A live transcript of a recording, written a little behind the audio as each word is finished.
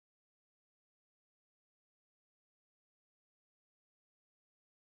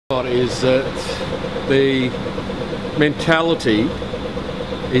Is that the mentality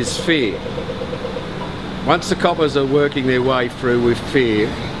is fear. Once the coppers are working their way through with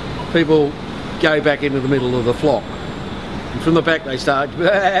fear, people go back into the middle of the flock. And from the back they start,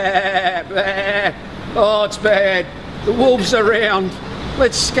 bah, bah. Oh, it's bad, the wolves are around,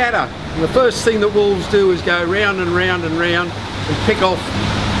 let's scatter. And the first thing that wolves do is go round and round and round and pick off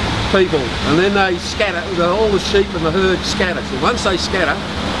people. And then they scatter, all the sheep and the herd scatters. And once they scatter,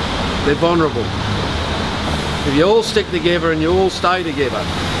 they're vulnerable. If you all stick together and you all stay together,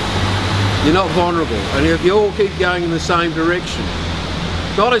 you're not vulnerable. And if you all keep going in the same direction,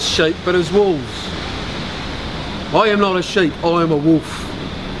 not as sheep, but as wolves. I am not a sheep, I am a wolf.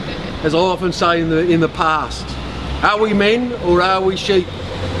 As I often say in the past. Are we men or are we sheep?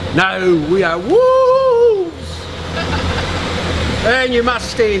 No, we are wolves! And you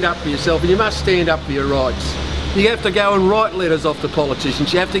must stand up for yourself, and you must stand up for your rights. You have to go and write letters off to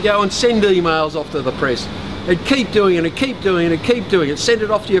politicians, you have to go and send emails off to the press, and keep doing it, and keep doing it, and keep doing it. Send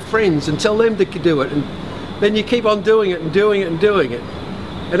it off to your friends and tell them to do it, and then you keep on doing it and doing it and doing it.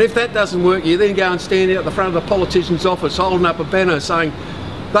 And if that doesn't work, you then go and stand out the front of the politician's office holding up a banner saying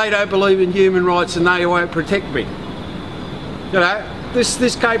they don't believe in human rights and they won't protect me. You know,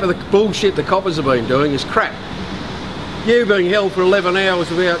 this cape of the bullshit the coppers have been doing is crap. You being held for 11 hours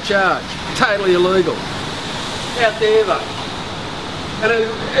without charge, totally illegal. Out there though. And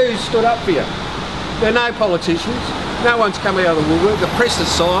who stood up for you? There are no politicians, no one's come out of the woodwork, the press is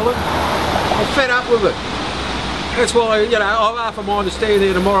silent. I'm fed up with it. That's why, you know, I'm half a mind to stand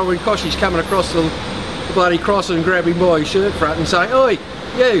there tomorrow when Koshy's coming across the bloody crossing and grab him by his shirt front and say, "Oi,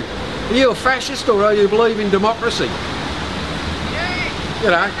 you, are you a fascist or are you believe in democracy?" You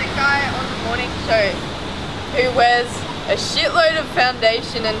know, the guy on the morning show who wears a shitload of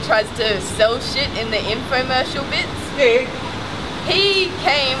foundation and tries to sell shit in the infomercial bits. Yeah. He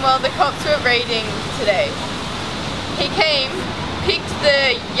came while the cops were raiding today. He came, picked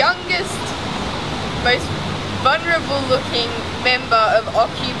the youngest, most vulnerable looking member of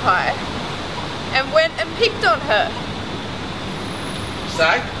Occupy and went and picked on her.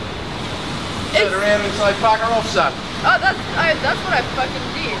 So? Turn around and say, "Fuck her off, son." Oh, that's what I fucking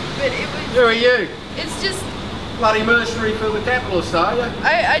did, but it was... Who are you? It's just... Bloody mercenary for the capitalists, are you?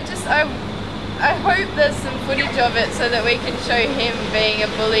 I hope there's some footage of it so that we can show him being a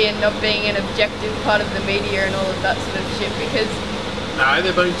bully and not being an objective part of the media and all of that sort of shit, because... No,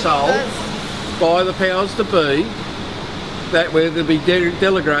 they've been told by the powers to be that we're to be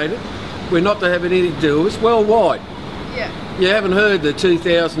delegated, we're not to have anything to do with us worldwide. Yeah. You haven't heard that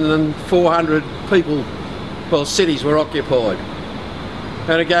 2,400 people, well, cities were occupied.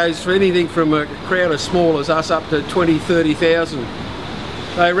 And it goes for anything from a crowd as small as us up to 20, 30,000.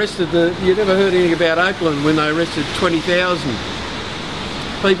 They arrested you never heard anything about Oakland when they arrested 20,000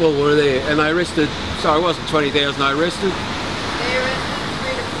 people were there, and they arrested, sorry, it wasn't 20,000 they arrested.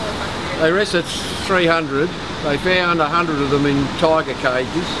 They arrested 300. They found 100 of them in tiger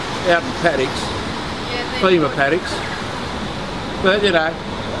cages, out in paddocks, FEMA paddocks. But you know,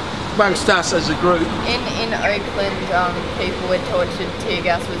 amongst us as a group. In Oakland, people were tortured, tear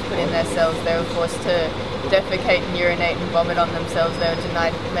gas was put in their cells, they were forced to defecate and urinate and vomit on themselves, they were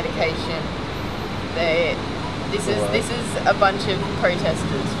denied medication. This is a bunch of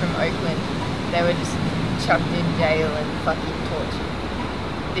protesters from Oakland. They were just chucked in jail and fucking tortured.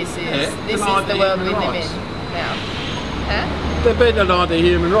 This is the world we live in now. Huh? They've been denied their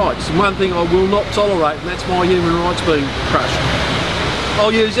human rights, and one thing I will not tolerate, and that's my human rights being crushed.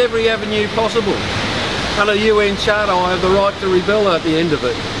 I'll use every avenue possible. Under the UN Charter I have the right to rebel at the end of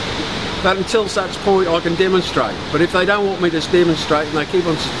it. But until such point I can demonstrate. But if they don't want me to demonstrate and they keep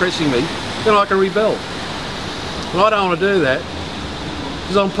on suppressing me, then I can rebel. And I don't want to do that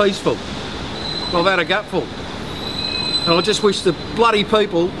because I'm peaceful. I've had a gutful. And I just wish the bloody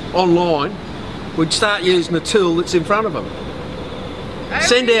people online would start using the tool that's in front of them.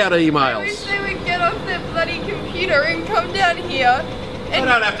 Send out emails. I wish they would get off their bloody computer and come down here and they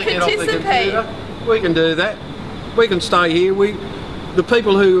don't have to get off the computer. We can do that. We can stay here. The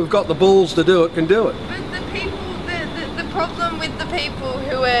people who have got the balls to do it can do it. But the problem with the people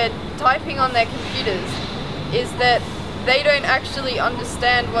who are typing on their computers is that they don't actually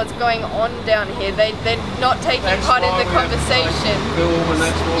understand what's going on down here. They're not taking part in the conversation.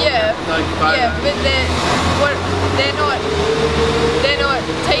 Yeah, but they're not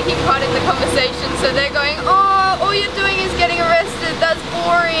taking part in the conversation. So they're going, "Oh, all you're doing is getting arrested. That's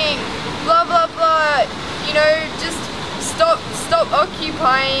boring. Blah blah blah. You know, just stop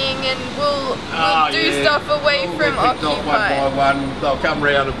occupying, and we'll do stuff away from Occupy." One by one, they'll come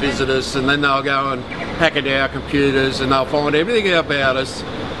round and visit us, and then they'll go and hack into our computers, and they'll find everything about us,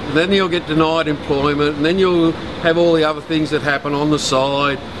 and then you'll get denied employment, and then you'll have all the other things that happen on the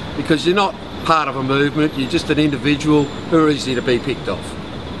side because you're not part of a movement, you're just an individual who are easy to be picked off.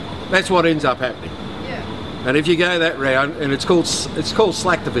 That's what ends up happening. Yeah. And if you go that round, and it's called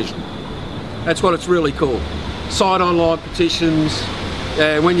slack division. That's what it's really called. Sign online petitions.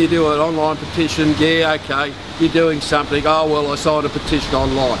 When you do an online petition, yeah, okay, you're doing something. Oh, well, I signed a petition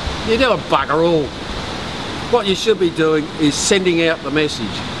online. You're doing bugger all. What you should be doing is sending out the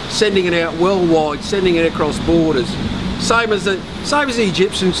message, sending it out worldwide, sending it across borders. Same as the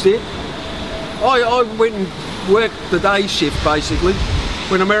Egyptians did. I went and worked the day shift basically.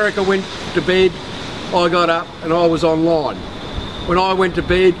 When America went to bed, I got up and I was online. When I went to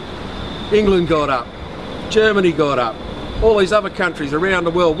bed, England got up, Germany got up, all these other countries around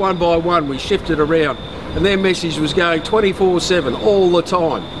the world, one by one, we shifted around, and their message was going 24/7 all the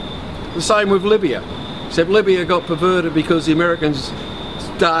time. The same with Libya, except Libya got perverted because the Americans,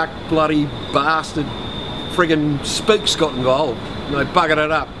 dark, bloody bastard, friggin' spooks got involved, and they buggered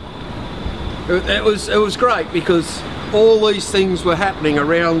it up. It was great because all these things were happening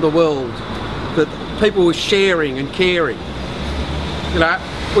around the world that people were sharing and caring. You know,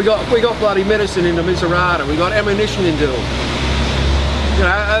 we got bloody medicine into Misurata, we got ammunition into them. You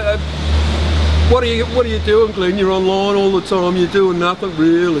know, what are you doing, Glenn? You're online all the time, you're doing nothing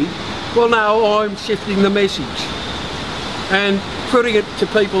really. Well, no, I'm shifting the message and putting it to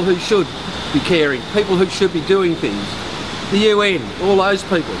people who should be caring, people who should be doing things. The UN, all those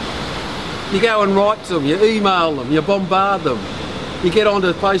people. You go and write to them, you email them, you bombard them. You get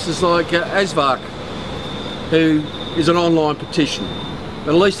onto places like ASVAC, who is an online petition.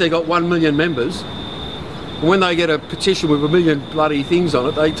 But at least they got 1 million members. And when they get a petition with 1 million bloody things on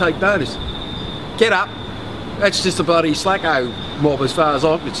it, they take notice. Get up. That's just a bloody slacko mob as far as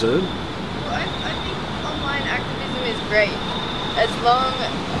I'm concerned. Well, I think online activism is great.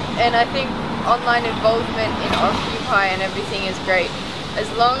 And I think online involvement in Occupy and everything is great. As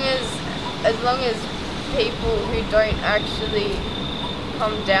long as people who don't actually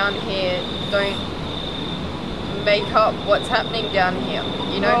come down here don't make up what's happening down here,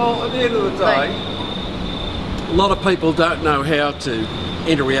 you know? Well, at the end of the day, a lot of people don't know how to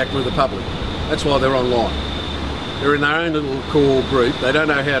interact with the public. That's why they're online. They're in their own little core group. They don't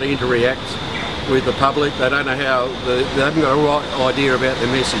know how to interact with the public. They don't know how, they haven't got a right idea about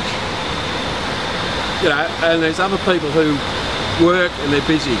their message. You know, and there's other people who work and they're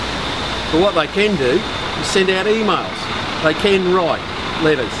busy. But what they can do is send out emails. They can write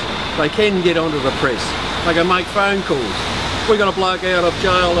letters. They can get onto the press. They can make phone calls. We got a bloke out of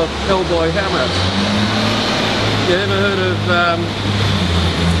jail held by Hamas. You ever heard of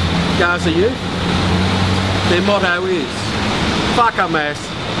Gaza Youth? Their motto is, fuck Hamas,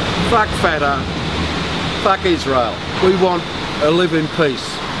 fuck Fatah, fuck Israel. We want to live in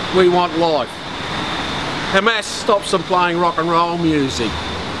peace. We want life. Hamas stops them playing rock and roll music.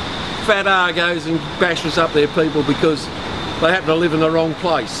 Fatah goes and bashes up their people because they happen to live in the wrong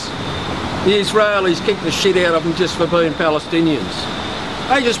place. The Israelis kick the shit out of them just for being Palestinians.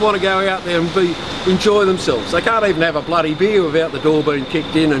 They just want to go out there and enjoy themselves. They can't even have a bloody beer without the door being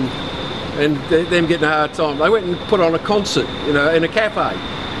kicked in and them getting a hard time. They went and put on a concert, you know, in a cafe.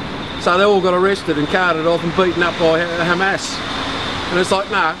 So they all got arrested and carted off and beaten up by Hamas. And it's like,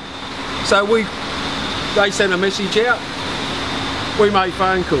 no. So they sent a message out. We made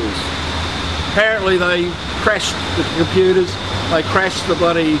phone calls. Apparently they crashed the computers. They crashed the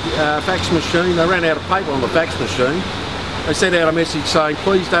bloody fax machine. They ran out of paper on the fax machine. They sent out a message saying,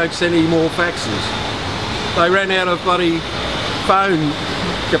 please don't send any more faxes. They ran out of bloody phone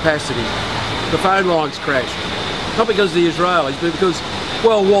capacity. The phone lines crashed. Not because of the Israelis, but because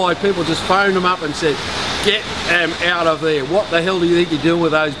worldwide people just phoned them up and said, get them out of there. What the hell do you think you're doing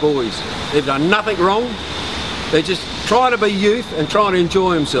with those boys? They've done nothing wrong. They're just trying to be youth and trying to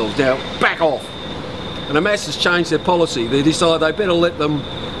enjoy themselves. Now, back off. And Hamas has changed their policy. They decided they better let them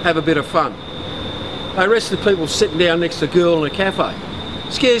have a bit of fun. They arrested people sitting down next to a girl in a cafe.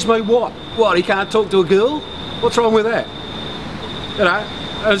 Scares me what? What, he can't talk to a girl? What's wrong with that? You know,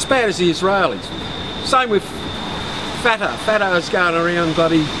 as bad as the Israelis. Same with Fatah. Fatah is going around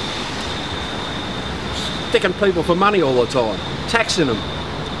bloody sticking people for money all the time, taxing them.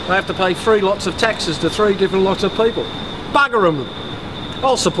 They have to pay 3 lots of taxes to 3 different lots of people. Bugger them.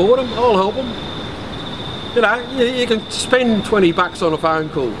 I'll support them, I'll help them. You know, you can spend 20 bucks on a phone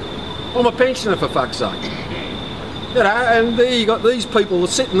call. I'm a pensioner, for fuck's sake. You know, and there you got these people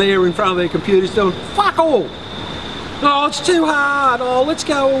sitting there in front of their computers doing fuck all. Oh, it's too hard. Oh, let's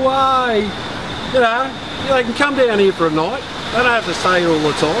go away. You know, they can come down here for a night. They don't have to stay here all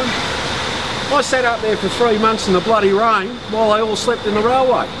the time. I sat up there for 3 months in the bloody rain while they all slept in the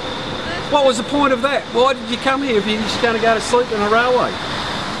railway. What was the point of that? Why did you come here if you're just going to go to sleep in a railway?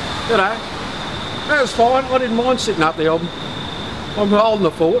 You know, that was fine. I didn't mind sitting up there. I'm holding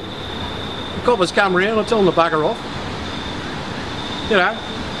the fort. The coppers come around, I tell them to bugger off. You know,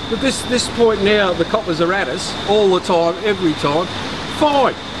 but this point now, the coppers are at us all the time, every time.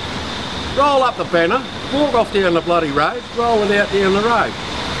 Fine. Roll up the banner, walk off down the bloody road, roll it out down the road.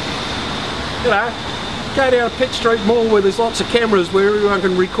 You know, go down Pitt Street Mall where there's lots of cameras where everyone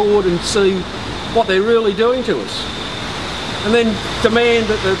can record and see what they're really doing to us. And then demand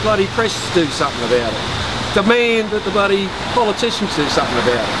that the bloody press do something about it. Demand that the bloody politicians do something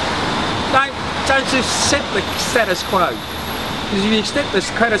about it. Don't just accept the status quo. Because if you accept the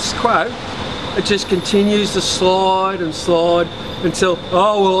status quo, it just continues to slide and slide until,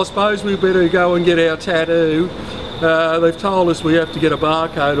 oh well, I suppose we better go and get our tattoo. They've told us we have to get a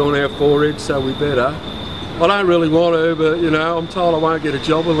barcode on our forehead, so we better. I don't really want to, but you know, I'm told I won't get a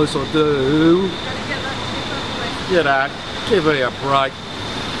job unless I do. You know, give me a break.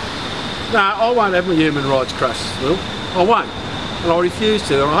 No, I won't have my human rights crushed, Lil. I won't. And I refuse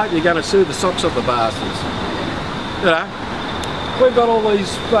to, and I hope you're going to sue the socks off the bastards. You know? We've got all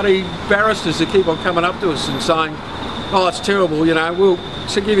these bloody barristers that keep on coming up to us and saying, oh, it's terrible, you know, we'll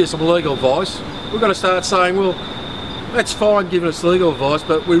give you some legal advice. We've got to start saying, well, that's fine giving us legal advice,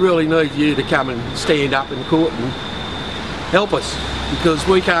 but we really need you to come and stand up in court and help us, because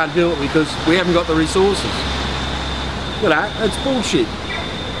we can't do it because we haven't got the resources. You know, it's bullshit.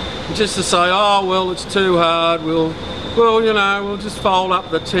 Just to say, oh, well, it's too hard, well, you know, we'll just fold up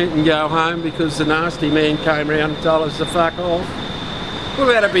the tent and go home because the nasty man came round and told us to fuck off. We've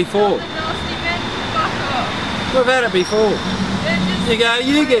had it before. We've had it before. You go,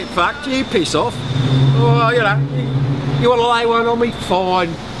 you get fucked, you piss off. Well, you know, you want to lay one on me?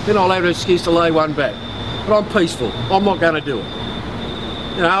 Fine. Then I'll have an excuse to lay one back. But I'm peaceful. I'm not going to do it.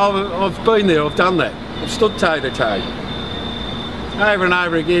 You know, I've been there, I've done that. I've stood toe to toe. Over and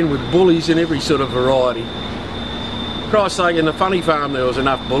over again with bullies in every sort of variety. Christ's sake, in the funny farm there was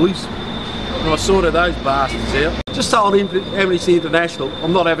enough bullies. And I sorted those bastards out. Just told Amnesty International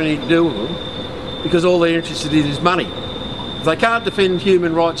I'm not having anything to do with them because all they're interested in is money. If they can't defend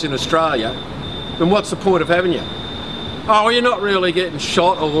human rights in Australia, then what's the point of having you? Oh, well, you're not really getting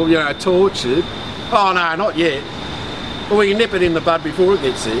shot or, you know, tortured. Oh no, not yet. Well, we can nip it in the bud before it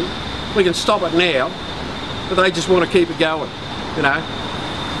gets there. We can stop it now, but they just want to keep it going, you know.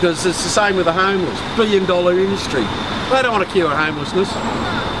 Because it's the same with the homeless, billion-dollar industry. They don't want to cure homelessness.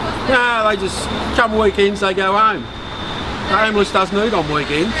 No, they just come weekends, they go home. The homeless doesn't eat on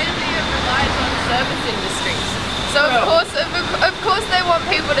weekends. Australia relies on service industries. So of course they want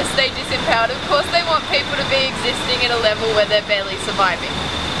people to stay disempowered. Of course they want people to be existing at a level where they're barely surviving.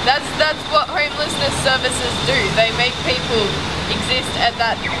 That's what homelessness services do. They make people exist at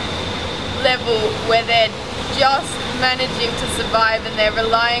that level where they're just managing to survive, and they're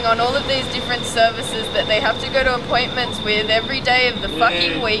relying on all of these different services that they have to go to appointments with every day of the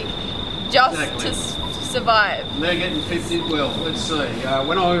fucking week just to survive. And they're getting 50, well, let's see,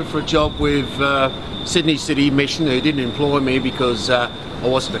 when I went for a job with Sydney City Mission, who didn't employ me because I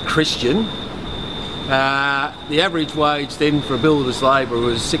wasn't a Christian, the average wage then for a builder's labourer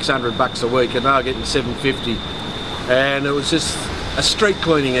was $600 a week, and they were getting $750, and it was just a street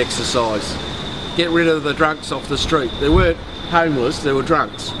cleaning exercise. Get rid of the drunks off the street. They weren't homeless, they were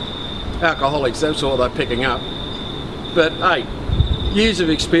drunks. Alcoholics, that's what they're picking up. But hey, years of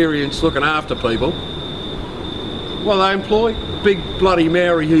experience looking after people. Well, they employ big bloody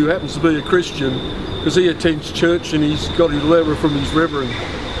Maori who happens to be a Christian because he attends church and he's got his letter from his reverend.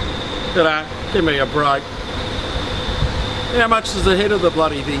 You know, give me a break. How much does the head of the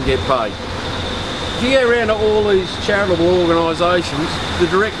bloody thing get paid? If you go around to all these charitable organisations, the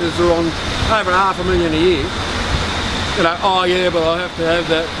directors are on over $500,000 a year. You know, oh yeah, but I have to have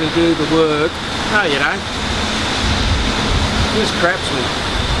that to do the work. No, you don't. It just craps me.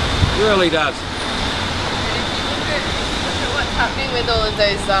 It really does. And if you look at what's happening with all of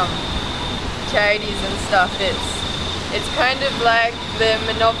those charities and stuff, it's kind of like the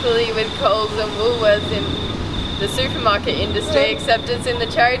monopoly with Coles and Woolworths in the supermarket industry, except it's in the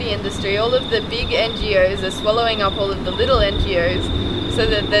charity industry. All of the big NGOs are swallowing up all of the little NGOs, so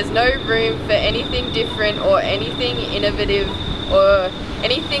that there's no room for anything different or anything innovative or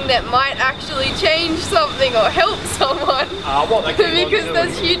anything that might actually change something or help someone. What they keep because on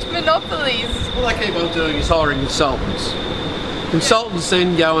there's doing, huge monopolies. What they keep on doing is hiring consultants. Consultants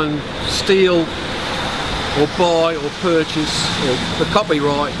then go and steal or buy or purchase or the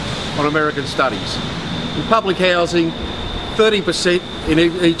copyright on American studies. In public housing, 30% in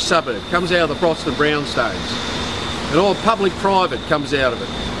each suburb comes out of the Broston brownstones, and all public-private comes out of it.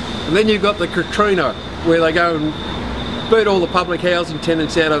 And then you've got the Katrina, where they go and boot all the public housing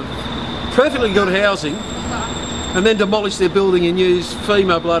tenants out of perfectly good housing, and then demolish their building and use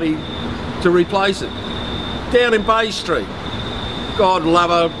FEMA bloody to replace it. Down in Bay Street, God love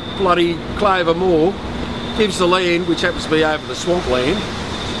her, bloody Clover Moore gives the land, which happens to be over the swampland,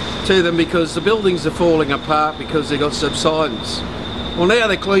 to them because the buildings are falling apart because they've got subsidence. Well, now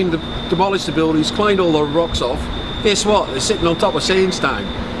they demolished the buildings, cleaned all the rocks off. Guess what? They're sitting on top of sandstone.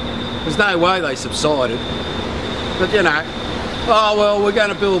 There's no way they subsided. But you know, oh well, we're going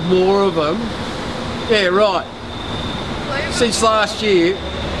to build more of them. Yeah, right. Since last year,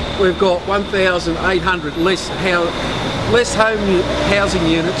 we've got 1,800 less home housing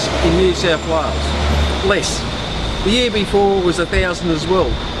units in New South Wales. Less. The year before was 1,000 as well.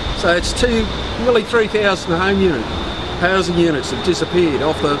 So it's nearly 3,000 housing units have disappeared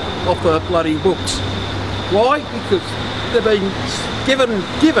off the bloody books. Why? Because they've been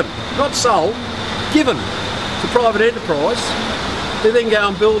given, not sold, given to private enterprise. They then go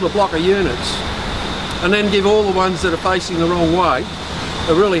and build a block of units and then give all the ones that are facing the wrong way,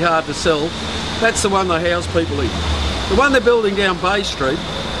 are really hard to sell. That's the one they house people in. The one they're building down Bay Street,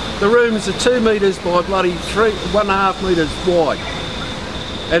 the rooms are 2 metres by bloody 1.5 metres wide.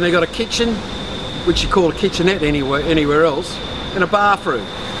 And they've got a kitchen, which you call a kitchenette anywhere else, and a bathroom.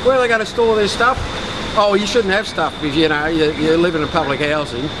 Where are they going to store their stuff? Oh, you shouldn't have stuff if you live in public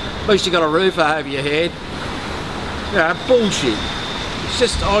housing. At least you've got a roof over your head. You know, bullshit. It's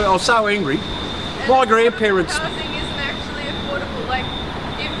just, I was so angry. My grandparents... Housing isn't actually affordable. Like,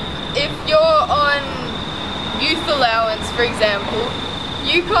 if you're on youth allowance, for example,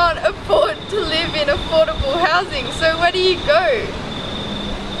 you can't afford to live in affordable housing. So where do you go?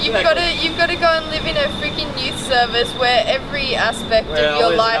 You've got to go and live in a freaking youth service where every aspect of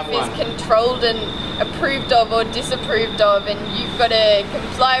your life is controlled and approved of or disapproved of, and you've got to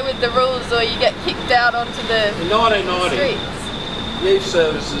comply with the rules or you get kicked out onto the streets. Youth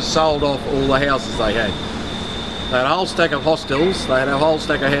services sold off all the houses they had. They had a whole stack of hostels, they had a whole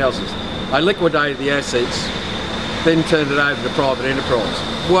stack of houses. They liquidated the assets, then turned it over to private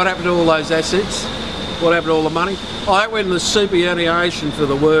enterprise. What happened to all those assets? What happened to all the money? Oh, that went in the superannuation for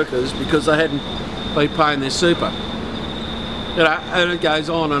the workers because they hadn't been paying their super. You know, and it goes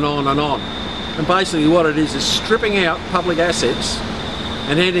on and on and on. And basically what it is stripping out public assets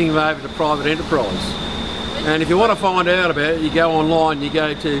and handing them over to private enterprise. And if you want to find out about it, you go online, you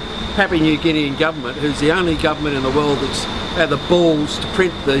go to Papua New Guinean government, who's the only government in the world that's had the balls to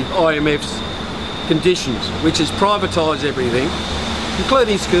print the IMF's conditions, which is privatise everything,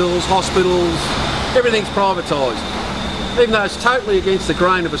 including schools, hospitals, everything's privatised, even though it's totally against the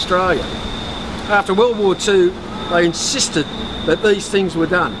grain of Australia. After World War II, they insisted that these things were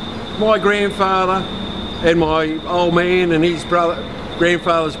done. My grandfather and my old man and his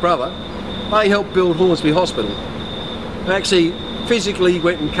grandfather's brother, they helped build Hornsby Hospital. They actually physically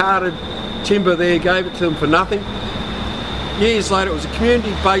went and carted timber there, gave it to them for nothing. Years later, it was a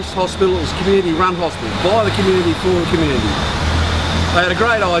community-based hospital, it was a community-run hospital, by the community, for the community. They had a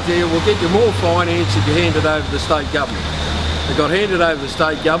great idea, we'll get you more finance if you hand it over to the state government. They got handed over to the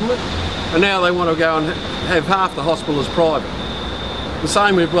state government, and now they want to go and have half the hospital as private. The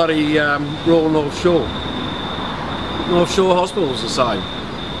same with bloody Royal North Shore. North Shore Hospital was the same.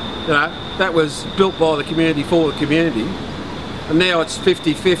 You know, that was built by the community for the community, and now it's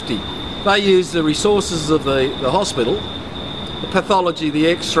 50-50. They use the resources of the hospital, the pathology, the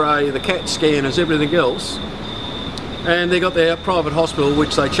x-ray, the CAT scanners, everything else, and they got their private hospital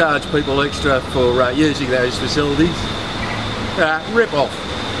which they charge people extra for using those facilities. Rip-off.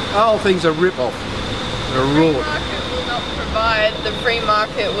 The whole thing's a rip-off. The free market will not provide, the free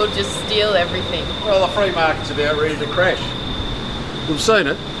market will just steal everything. Well, the free market's about ready to crash. We've seen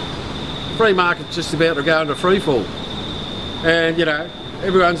it. The free market's just about to go into free fall. And, you know,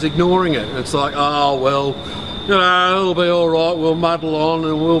 everyone's ignoring it. It's like, oh, well, you know, it'll be all right, we'll muddle on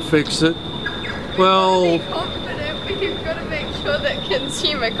and we'll fix it. Well... Be confident, but you've got to make sure that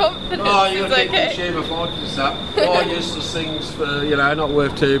consumer confidence oh, you've got to get get consumer confidence up. Buy useless things for, you know, not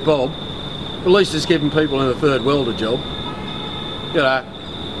worth two bob. At least it's giving people in the third world a job. You know,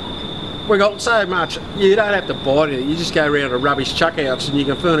 we've got so much, you don't have to buy it, you just go around to rubbish chuck-outs and you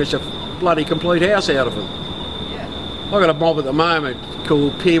can furnish a bloody complete house out of them. Yeah. I've got a mob at the moment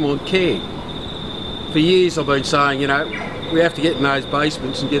called Piermont Care. For years I've been saying, you know, we have to get in those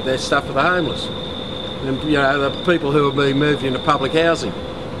basements and get that stuff for the homeless. And, you know, the people who are being moved into public housing,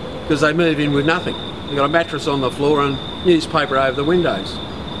 because they move in with nothing. They've got a mattress on the floor and newspaper over the windows.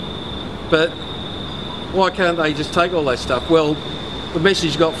 But Why can't they just take all that stuff? Well, the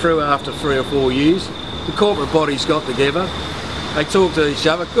message got through after 3 or 4 years. The corporate bodies got together. They talked to each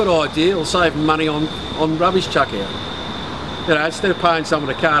other. Good idea. It'll save money on rubbish chuck out. You know, instead of paying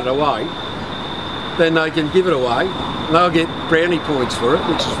someone to cart it away, then they can give it away. And they'll get brownie points for it,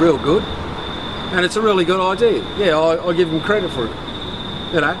 which is real good. And it's a really good idea. Yeah, I give them credit for it.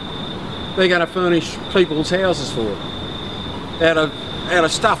 You know, they're going to furnish people's houses for it out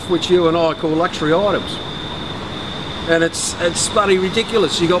of stuff which you and I call luxury items. And it's bloody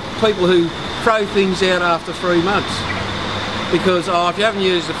ridiculous. You got people who throw things out after 3 months because if you haven't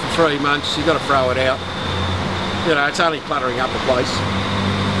used it for 3 months, you've got to throw it out. You know, it's only cluttering up the place.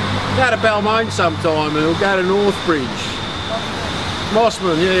 Go to Balmain sometime, and we'll go to Northbridge.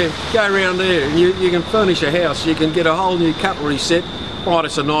 Mossman, yeah, go around there and you can furnish a house. You can get a whole new cutlery set,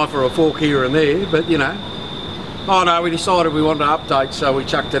 minus a knife or a fork here and there, but you know. Oh no, we decided we wanted to update, so we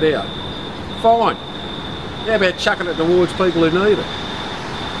chucked it out. Fine. How about chucking it towards people who need it?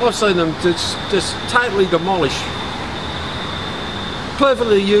 I've seen them just totally demolish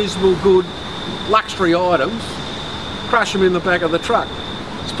perfectly usable, good luxury items, crush them in the back of the truck.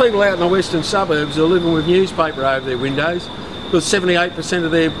 There's people out in the western suburbs who are living with newspaper over their windows because 78%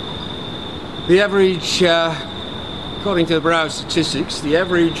 of the average, according to the Bureau of Statistics, the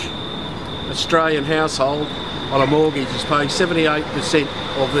average Australian household on a mortgage is paying 78%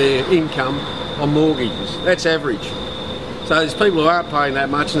 of their income on mortgages. That's average. So there's people who aren't paying that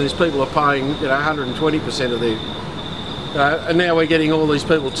much, and there's people who are paying 120% of their. And now we're getting all these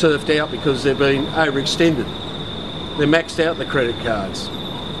people turfed out because they've been overextended. They're maxed out the credit cards.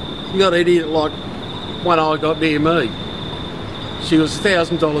 You got an idiot like one I got near me. She was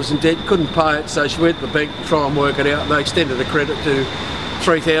 $1,000 in debt, couldn't pay it, so she went to the bank to try and work it out, and they extended the credit to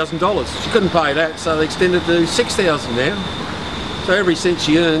 $3,000. She couldn't pay that, so they extended to $6,000 now. So every cent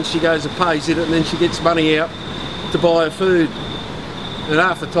she earns, she goes and pays it, and then she gets money out to buy her food. And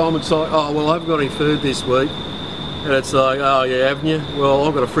half the time it's like, oh, well, I haven't got any food this week. And it's like, oh yeah, haven't you? Well,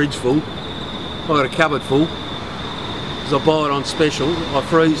 I've got a fridge full. I've got a cupboard full. Because I buy it on special, I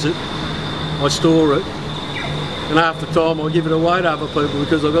freeze it, I store it. And half the time I give it away to other people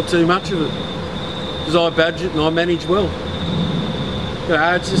because I've got too much of it. Because I budget and I manage well. You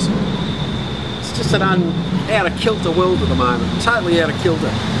know, it's just an out of kilter world at the moment. Totally out of kilter.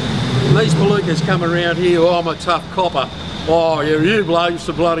 And these palookas come around here, oh, I'm a tough copper. Oh, yeah, you blokes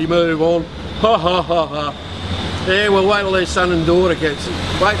to bloody move on. Ha ha ha ha. Yeah, well, wait till their son and daughter gets it.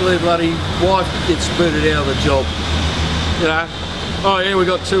 Wait till their bloody wife gets booted out of the job. You know, oh yeah, we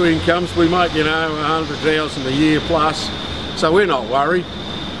got 2 incomes. We make, 100,000 a year plus, so we're not worried.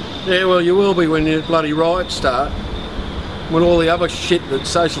 Yeah, well, you will be when the bloody riots start, when all the other shit that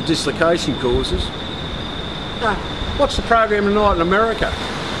social dislocation causes. What's the program tonight in America?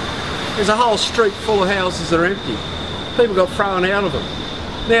 There's a whole street full of houses that are empty. People got thrown out of them.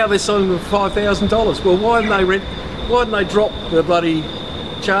 Now they're selling them for $5,000. Well, why didn't they drop the bloody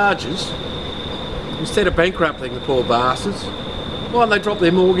charges instead of bankrupting the poor bastards? Why didn't they drop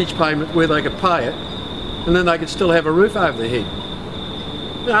their mortgage payment where they could pay it and then they could still have a roof over their head?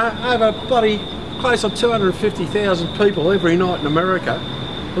 Over bloody close on 250,000 people every night in America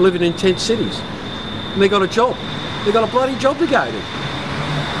are living in tent cities. And they got a job. They got a bloody job to go to.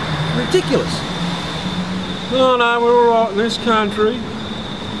 Ridiculous. Oh no, we're all right in this country.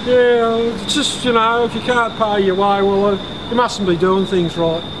 Yeah, it's just, if you can't pay your way, well, you mustn't be doing things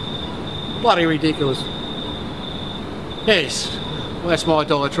right. Bloody ridiculous. Yes, well, that's my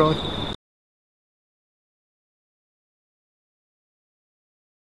diatribe.